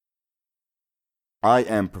I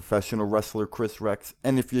am professional wrestler Chris Rex,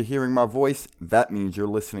 and if you're hearing my voice, that means you're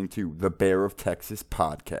listening to the Bear of Texas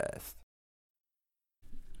podcast.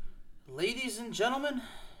 Ladies and gentlemen,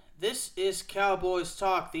 this is Cowboys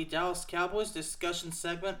Talk, the Dallas Cowboys discussion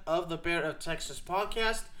segment of the Bear of Texas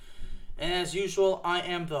podcast. And as usual, I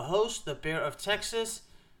am the host, the Bear of Texas.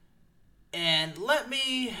 And let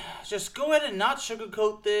me just go ahead and not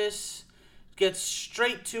sugarcoat this, get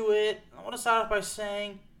straight to it. I want to start off by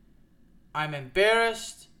saying I'm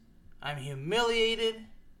embarrassed, I'm humiliated,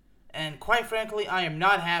 and quite frankly, I am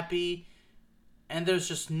not happy, and there's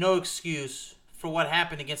just no excuse for what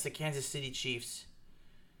happened against the Kansas City Chiefs.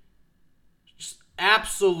 Just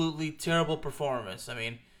absolutely terrible performance. I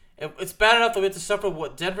mean, it's bad enough that we have to suffer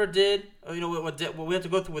what Denver did, what we have to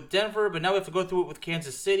go through with Denver, but now we have to go through it with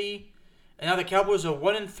Kansas City, and now the Cowboys are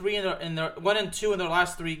 1-3 in their 1-2 in their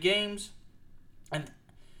last 3 games, and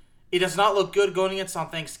it does not look good going against on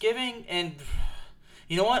Thanksgiving, and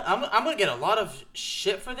you know what? I'm going to get a lot of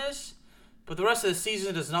shit for this, but the rest of the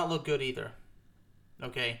season does not look good either.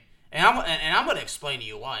 Okay? And I'm going to explain to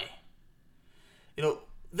you why. You know,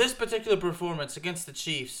 this particular performance against the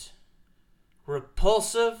Chiefs,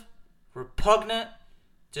 repulsive, repugnant,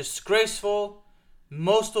 disgraceful,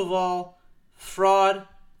 most of all, fraud.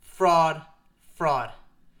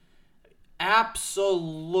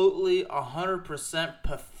 Absolutely 100%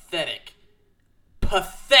 pathetic.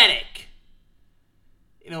 Pathetic.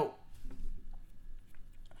 You know,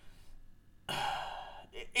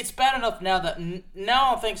 it's bad enough now that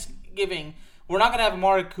now on Thanksgiving, we're not going to have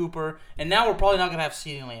Amari Cooper, and now we're probably not going to have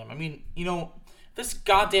CeeDee Lamb. I mean, you know, this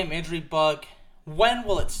goddamn injury bug, when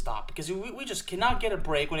will it stop? Because we just cannot get a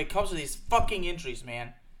break when it comes to these fucking injuries,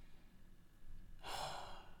 man.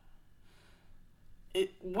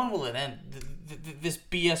 When will it end? This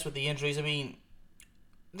BS with the injuries. I mean,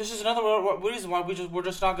 this is another reason why we're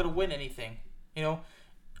just not going to win anything. You know,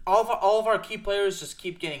 all of our key players just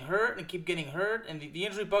keep getting hurt, and the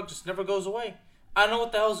injury bug just never goes away. I don't know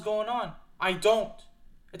what the hell's going on. I don't.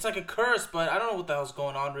 It's like a curse, but I don't know what the hell's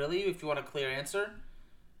going on, really, if you want a clear answer.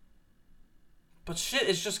 But shit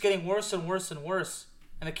is just getting worse and worse and worse.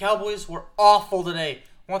 And the Cowboys were awful today.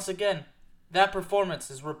 Once again, that performance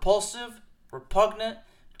is repulsive, repugnant,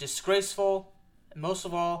 disgraceful, and most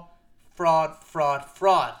of all, fraud.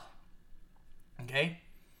 Okay?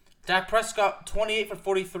 Dak Prescott, 28 for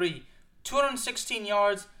 43, 216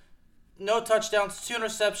 yards, no touchdowns, 2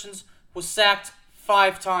 interceptions, was sacked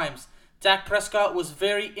 5 times. Dak Prescott was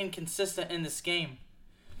very inconsistent in this game.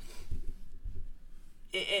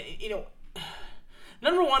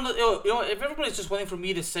 Number one, if everybody's just waiting for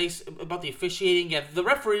me to say about the officiating, yeah, the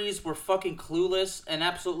referees were fucking clueless and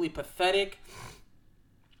absolutely pathetic.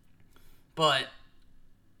 But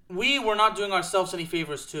we were not doing ourselves any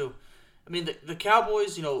favors too. I mean, the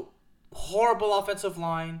Cowboys, horrible offensive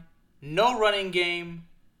line, no running game,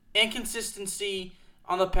 inconsistency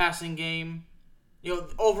on the passing game.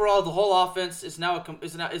 Overall, the whole offense is now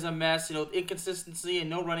a mess. Inconsistency and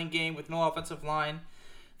no running game with no offensive line.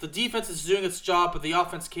 The defense is doing its job, but the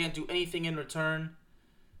offense can't do anything in return.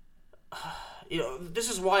 This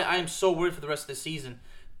is why I am so worried for the rest of the season.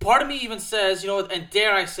 Part of me even says, and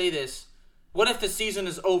dare I say this, what if the season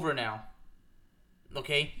is over now?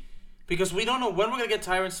 Okay? Because we don't know when we're going to get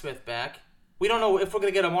Tyron Smith back. We don't know if we're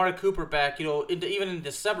going to get Amari Cooper back, even in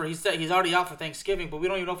December. He's already out for Thanksgiving, but we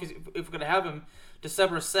don't even know if we're going to have him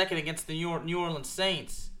December 2nd against the New Orleans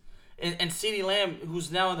Saints. And CeeDee Lamb,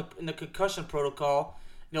 who's now in the concussion protocol,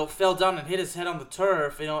 fell down and hit his head on the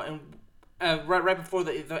turf, and right before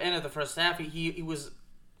the end of the first half, he was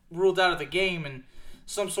ruled out of the game, and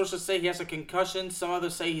some sources say he has a concussion, some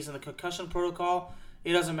others say he's in the concussion protocol.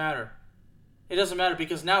 It doesn't matter. It doesn't matter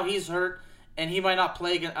because now he's hurt, and he might not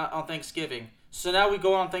play again on Thanksgiving. So now we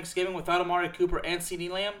go on Thanksgiving without Amari Cooper and CeeDee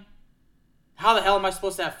Lamb? How the hell am I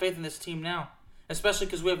supposed to have faith in this team now? Especially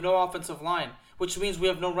because we have no offensive line, which means we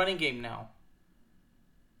have no running game now.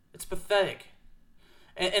 It's pathetic.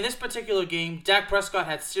 In this particular game, Dak Prescott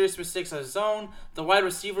had serious mistakes of his own. The wide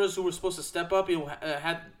receivers who were supposed to step up,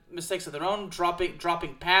 had mistakes of their own,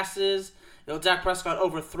 dropping passes. Dak Prescott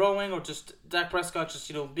overthrowing, or just Dak Prescott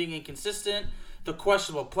just being inconsistent. The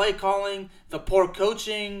questionable play calling, the poor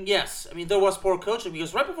coaching. Yes, I mean there was poor coaching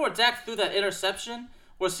because right before Dak threw that interception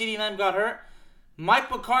where CeeDee Lamb got hurt, Mike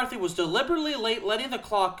McCarthy was deliberately late, letting the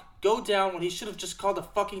clock go down when he should have just called a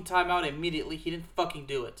fucking timeout immediately. He didn't fucking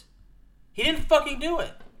do it. He didn't fucking do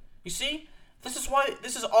it. You see? This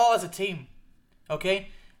is all as a team. Okay?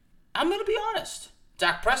 I'm going to be honest.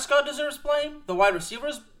 Dak Prescott deserves blame. The wide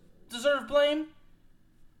receivers deserve blame.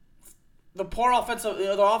 The poor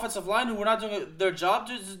offensive line who were not doing their job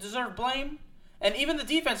deserve blame. And even the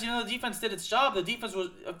defense, the defense did its job. The defense was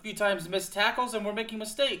a few times missed tackles and we're making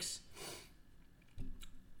mistakes.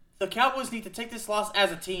 The Cowboys need to take this loss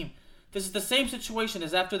as a team. This is the same situation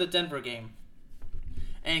as after the Denver game.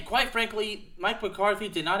 And quite frankly, Mike McCarthy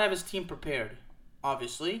did not have his team prepared,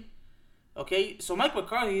 obviously. Okay, so Mike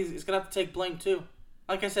McCarthy is going to have to take blame too.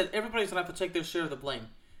 Like I said, everybody's going to have to take their share of the blame.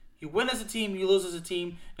 You win as a team, you lose as a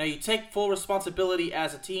team. Now you take full responsibility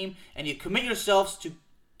as a team, and you commit yourselves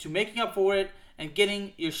to making up for it and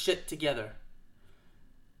getting your shit together.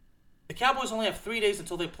 The Cowboys only have 3 days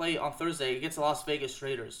until they play on Thursday against the Las Vegas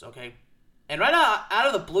Raiders, okay? And right now, out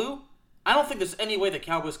of the blue, I don't think there's any way the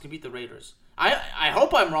Cowboys can beat the Raiders. I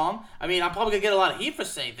hope I'm wrong. I mean, I'm probably going to get a lot of heat for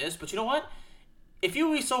saying this, but you know what? If you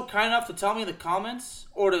would be so kind enough to tell me in the comments,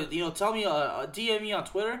 or to tell me, DM me on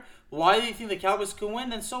Twitter, why do you think the Cowboys can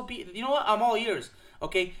win, then so be it. You know what? I'm all ears,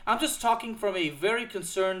 okay? I'm just talking from a very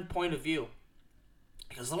concerned point of view.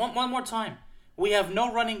 Because one more time, we have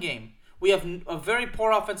no running game. We have a very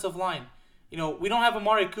poor offensive line. We don't have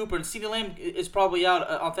Amari Cooper, and CeeDee Lamb is probably out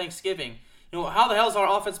on Thanksgiving. How the hell is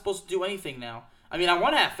our offense supposed to do anything now? I mean, I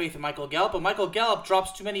want to have faith in Michael Gallup, but Michael Gallup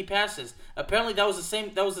drops too many passes. Apparently, that was the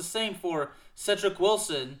same. That was the same for Cedric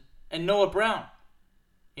Wilson and Noah Brown.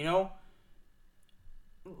 Let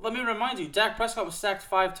me remind you, Dak Prescott was sacked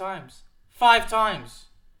 5 times. 5 times.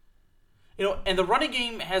 And the running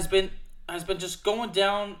game has been just going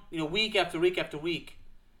down. Week after week after week.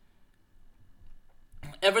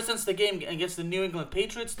 Ever since the game against the New England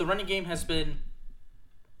Patriots, the running game has been,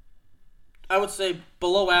 I would say,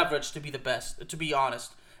 below average to be the best, to be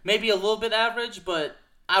honest. Maybe a little bit average, but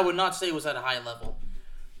I would not say it was at a high level.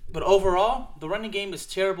 But overall, the running game is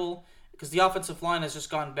terrible because the offensive line has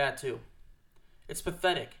just gotten bad too. It's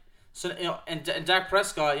pathetic. So, and Dak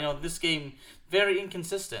Prescott, this game, very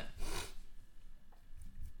inconsistent.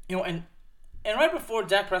 And right before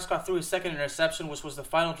Dak Prescott threw his second interception, which was the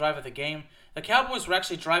final drive of the game, the Cowboys were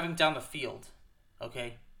actually driving down the field.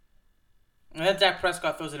 Okay? And then Dak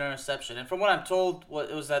Prescott throws an interception. And from what I'm told,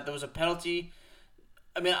 it was that there was a penalty.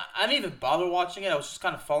 I mean, I didn't even bother watching it. I was just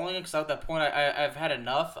kind of following it because at that point I've had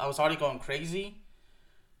enough. I was already going crazy.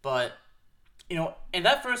 But, in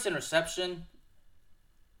that first interception,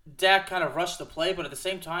 Dak kind of rushed the play. But at the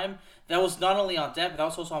same time, that was not only on Dak, but that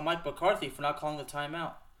was also on Mike McCarthy for not calling the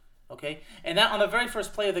timeout. Okay? And that on the very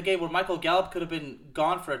first play of the game where Michael Gallup could have been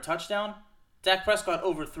gone for a touchdown, Dak Prescott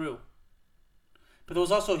overthrew. But there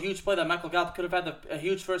was also a huge play that Michael Gallup could have had a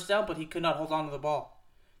huge first down, but he could not hold on to the ball.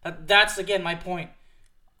 That's, again, my point.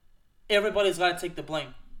 Everybody's got to take the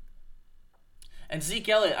blame. And Zeke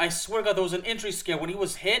Elliott, I swear to God, there was an injury scare. When he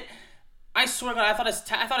was hit, I swear to God,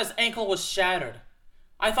 I thought his ankle was shattered.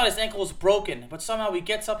 I thought his ankle was broken. But somehow he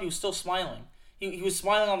gets up, he was still smiling. He was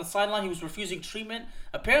smiling on the sideline. He was refusing treatment.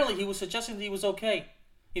 Apparently, he was suggesting that he was okay.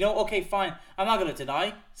 Okay, fine. I'm not going to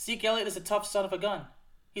deny. Zeke Elliott is a tough son of a gun.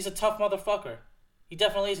 He's a tough motherfucker. He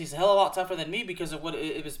definitely is. He's a hell of a lot tougher than me because of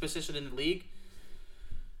his position in the league.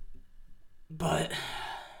 But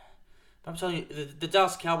I'm telling you, the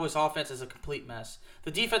Dallas Cowboys offense is a complete mess.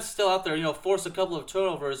 The defense is still out there, forced a couple of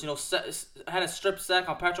turnovers, had a strip sack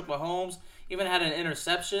on Patrick Mahomes, even had an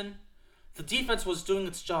interception. The defense was doing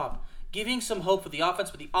its job, giving some hope for the offense,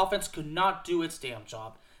 but the offense could not do its damn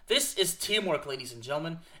job. This is teamwork, ladies and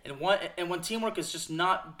gentlemen, and when teamwork is just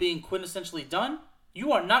not being quintessentially done,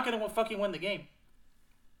 you are not going to fucking win the game.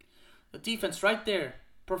 The defense right there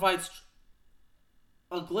provides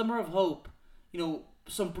a glimmer of hope,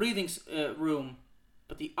 some breathing room,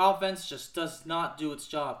 but the offense just does not do its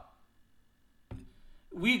job.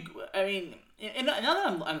 And now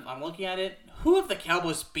that I'm looking at it, who have the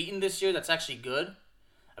Cowboys beaten this year that's actually good?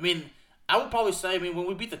 I mean, I would probably say, when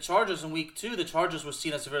we beat the Chargers in week 2, the Chargers were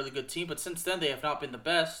seen as a really good team, but since then they have not been the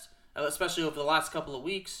best, especially over the last couple of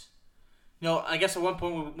weeks. I guess at one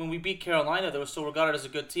point when we beat Carolina, they were still regarded as a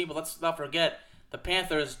good team, but let's not forget, the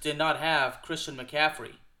Panthers did not have Christian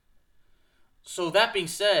McCaffrey. So that being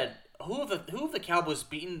said, who have the Cowboys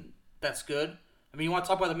beaten that's good? I mean, you want to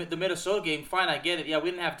talk about the Minnesota game, fine, I get it. Yeah, we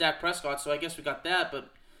didn't have Dak Prescott, so I guess we got that, but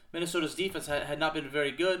Minnesota's defense had not been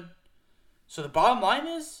very good. So the bottom line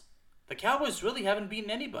is, the Cowboys really haven't beaten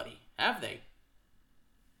anybody, have they?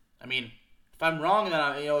 I mean, if I'm wrong, then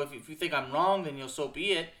if you think I'm wrong, then so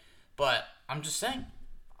be it. But I'm just saying,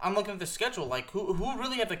 I'm looking at the schedule. Like, who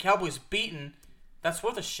really have the Cowboys beaten? That's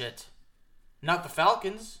worth a shit. Not the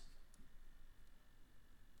Falcons.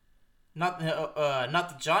 Not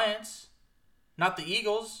the Giants. Not the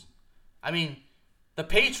Eagles. I mean, the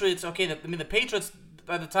Patriots. Okay, the Patriots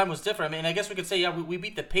at the time was different. I mean, I guess we could say, yeah, we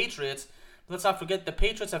beat the Patriots. But let's not forget the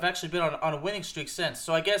Patriots have actually been on a winning streak since.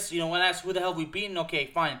 So I guess when I ask who the hell we beaten, okay,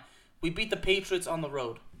 fine, we beat the Patriots on the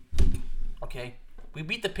road. Okay? We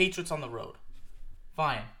beat the Patriots on the road.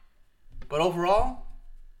 Fine. But overall,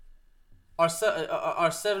 our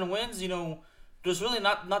 7 wins, there's really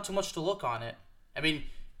not too much to look on it. I mean,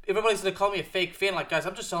 everybody's going to call me a fake fan. Like, guys,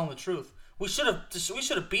 I'm just telling the truth. We should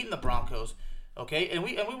have beaten the Broncos, okay? And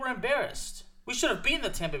we were embarrassed. We should have beaten the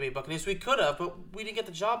Tampa Bay Buccaneers. We could have, but we didn't get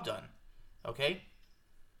the job done, okay?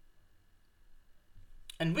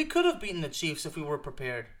 And we could have beaten the Chiefs if we were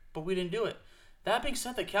prepared, but we didn't do it. That being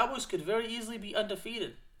said, the Cowboys could very easily be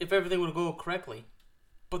undefeated if everything would go correctly,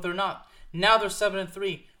 but they're not. Now they're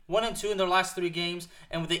 7-3, 1-2 in their last 3 games,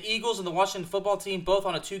 and with the Eagles and the Washington football team both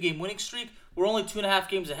on a 2-game winning streak, we're only 2.5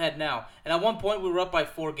 games ahead now. And at one point, we were up by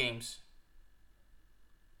 4 games.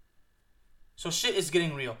 So shit is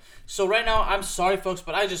getting real. So right now, I'm sorry, folks,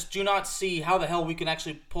 but I just do not see how the hell we can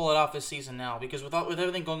actually pull it off this season now. Because with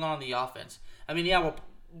everything going on the offense. I mean, yeah, well,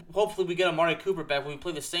 hopefully we get Amari Cooper back when we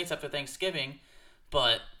play the Saints after Thanksgiving.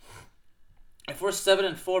 But if we're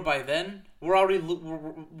 7-4 by then, we're already,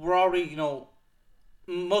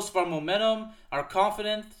 most of our momentum, our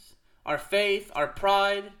confidence, our faith, our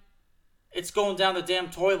pride, it's going down the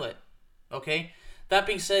damn toilet. Okay? That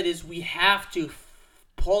being said, we have to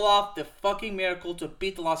pull off the fucking miracle to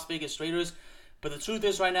beat the Las Vegas Raiders. But the truth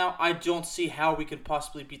is, right now, I don't see how we can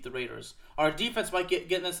possibly beat the Raiders. Our defense might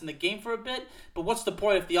get us in the game for a bit, but what's the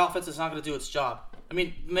point if the offense is not going to do its job? I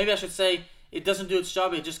mean, maybe I should say it doesn't do its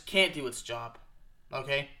job, it just can't do its job.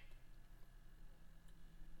 Okay?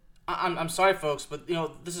 I'm sorry, folks, but,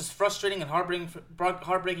 this is frustrating and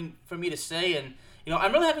heartbreaking for me to say, and,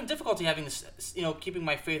 I'm really having difficulty having this, keeping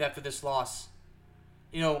my faith after this loss.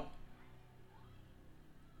 This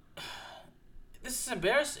is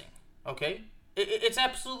embarrassing, okay? It's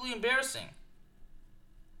absolutely embarrassing.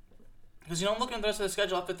 Because, I'm looking at the rest of the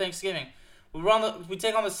schedule after Thanksgiving. We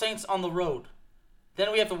take on the Saints on the road.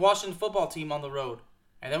 Then we have the Washington football team on the road.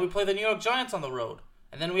 And then we play the New York Giants on the road.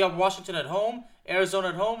 And then we have Washington at home, Arizona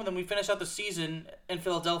at home, and then we finish out the season in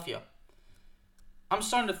Philadelphia. I'm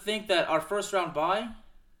starting to think that our first round bye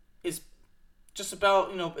is just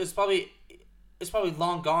about, is probably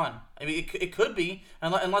long gone. I mean, it could be,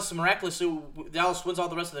 unless miraculously Dallas wins all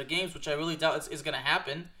the rest of their games, which I really doubt is going to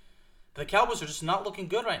happen. But the Cowboys are just not looking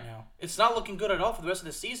good right now. It's not looking good at all for the rest of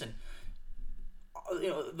the season.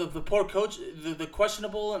 The poor coach, the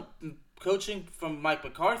questionable coaching from Mike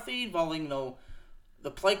McCarthy involving,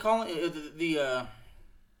 the play calling, the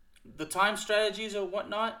time strategies or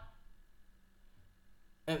whatnot,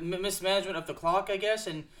 and mismanagement of the clock, I guess,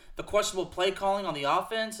 and the questionable play calling on the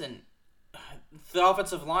offense, and the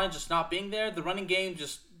offensive line just not being there. The running game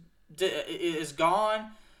just is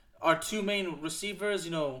gone. Our 2 main receivers,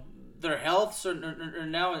 their healths are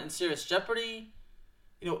now in serious jeopardy.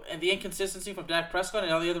 And the inconsistency from Dak Prescott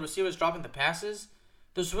and all the other receivers dropping the passes.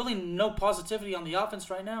 There's really no positivity on the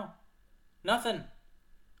offense right now. Nothing.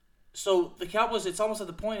 So the Cowboys, it's almost at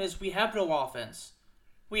the point is we have no offense.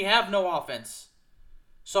 We have no offense.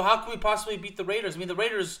 So how can we possibly beat the Raiders? I mean, the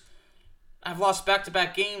Raiders have lost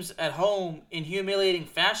back-to-back games at home in humiliating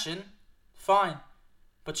fashion. Fine.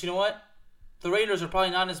 But you know what? The Raiders are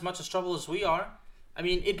probably not in as much as trouble as we are. I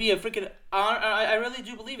mean, it'd be a freaking... I really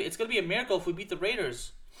do believe it. It's going to be a miracle if we beat the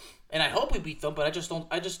Raiders. And I hope we beat them, but I just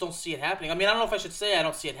don't see it happening. I mean, I don't know if I should say I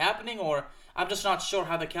don't see it happening, or I'm just not sure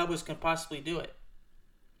how the Cowboys can possibly do it.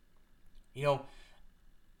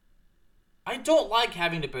 I don't like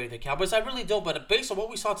having to bury the Cowboys. I really don't, but based on what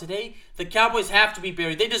we saw today, the Cowboys have to be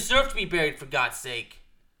buried. They deserve to be buried, for God's sake.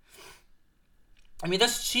 I mean,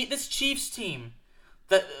 this Chiefs team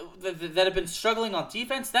that have been struggling on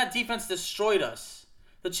defense, that defense destroyed us.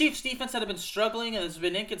 The Chiefs defense that have been struggling and has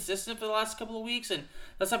been inconsistent for the last couple of weeks, and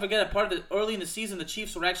let's not forget that early in the season the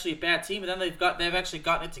Chiefs were actually a bad team, and then they've actually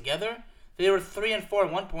gotten it together. They were 3-4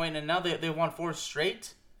 at one point, and now they won 4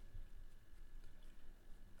 straight.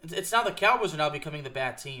 It's now the Cowboys are now becoming the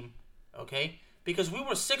bad team, okay? Because we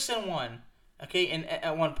were 6-1, okay, and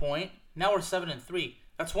at one point. Now we're 7-3.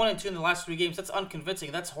 That's 1-2 in the last 3 games. That's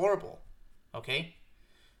unconvincing. That's horrible, okay?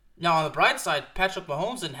 Now on the bright side, Patrick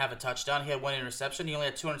Mahomes didn't have a touchdown. He had 1 interception. He only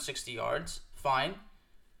had 260 yards. Fine.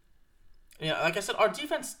 Like I said, our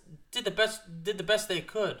defense did the best they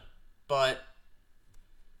could, but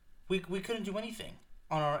we couldn't do anything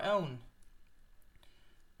on our own.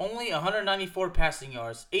 Only 194 passing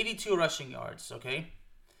yards, 82 rushing yards, okay?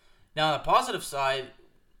 Now, on the positive side,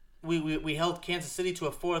 we held Kansas City to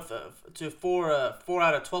 4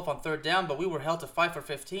 out of 12 on third down, but we were held to 5 for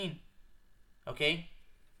 15, okay?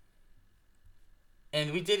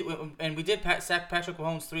 And we did sack Patrick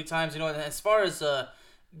Mahomes 3 times. And as far as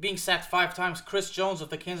being sacked 5 times, Chris Jones of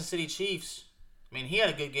the Kansas City Chiefs, I mean, he had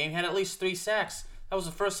a good game. He had at least 3 sacks. That was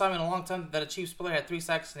the first time in a long time that a Chiefs player had 3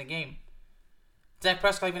 sacks in a game. Dak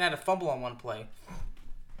Prescott even had a fumble on one play.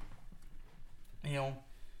 You know,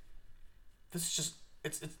 this is just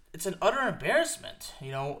it's an utter embarrassment,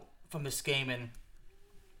 you know, from this game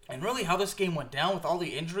and really how this game went down with all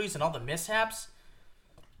the injuries and all the mishaps.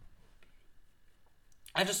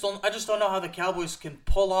 I just don't know how the Cowboys can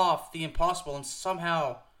pull off the impossible and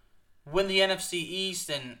somehow win the NFC East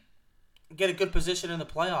and get a good position in the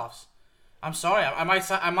playoffs. I'm sorry, I might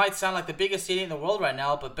sound like the biggest idiot in the world right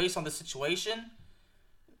now, but based on the situation,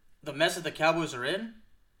 the mess that the Cowboys are in,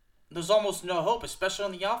 there's almost no hope, especially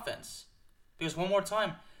on the offense. Because one more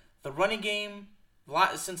time, the running game,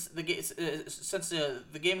 since the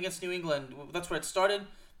game against New England, that's where it started.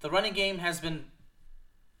 The running game has been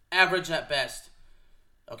average at best.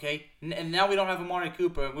 Okay, and now we don't have Amari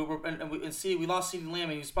Cooper. We lost CeeDee Lamb,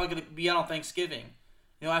 and he's probably going to be out on Thanksgiving.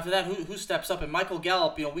 You know, after that, who steps up? And Michael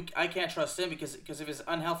Gallup, you know, I can't trust him because of his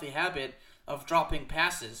unhealthy habit of dropping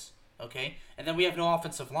passes. Okay, and then we have no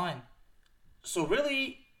offensive line. So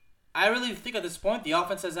really, I really think at this point the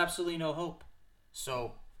offense has absolutely no hope.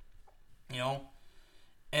 So, you know,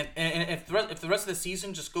 and if the rest of the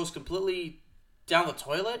season just goes completely down the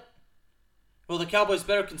toilet, well, the Cowboys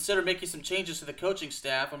better consider making some changes to the coaching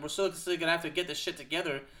staff, and we're still going to have to get this shit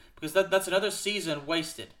together because that's another season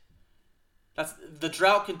wasted. The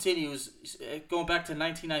drought continues going back to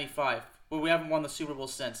 1995, where we haven't won the Super Bowl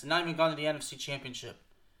since, and not even gone to the NFC Championship.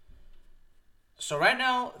 So right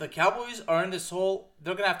now, the Cowboys are in this hole.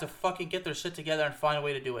 They're going to have to fucking get their shit together and find a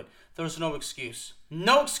way to do it. There's no excuse.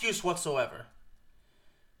 No excuse whatsoever.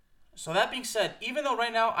 So that being said, even though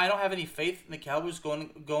right now I don't have any faith in the Cowboys going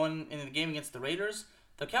in the game against the Raiders,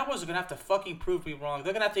 the Cowboys are going to have to fucking prove me wrong.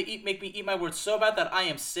 They're going to have to make me eat my words so bad that I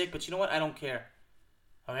am sick, but you know what? I don't care.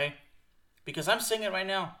 Okay? Because I'm saying it right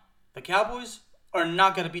now. The Cowboys are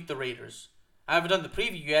not going to beat the Raiders. I haven't done the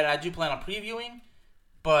preview yet. I do plan on previewing.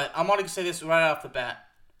 But I'm already going to say this right off the bat.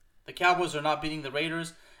 The Cowboys are not beating the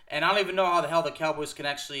Raiders. And I don't even know how the hell the Cowboys can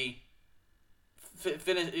actually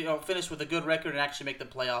finish with a good record and actually make the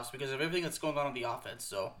playoffs because of everything that's going on the offense.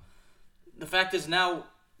 So the fact is now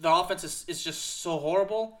the offense is just so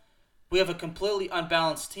horrible. We have a completely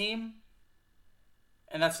unbalanced team.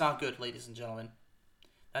 And that's not good, ladies and gentlemen.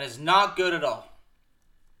 That is not good at all.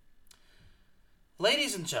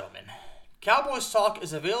 Ladies and gentlemen, Cowboys Talk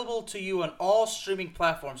is available to you on all streaming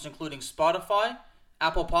platforms, including Spotify,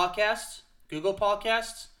 Apple Podcasts, Google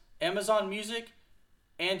Podcasts, Amazon Music,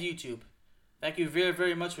 and YouTube. Thank you very,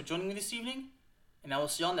 very much for joining me this evening, and I will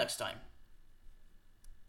see y'all next time.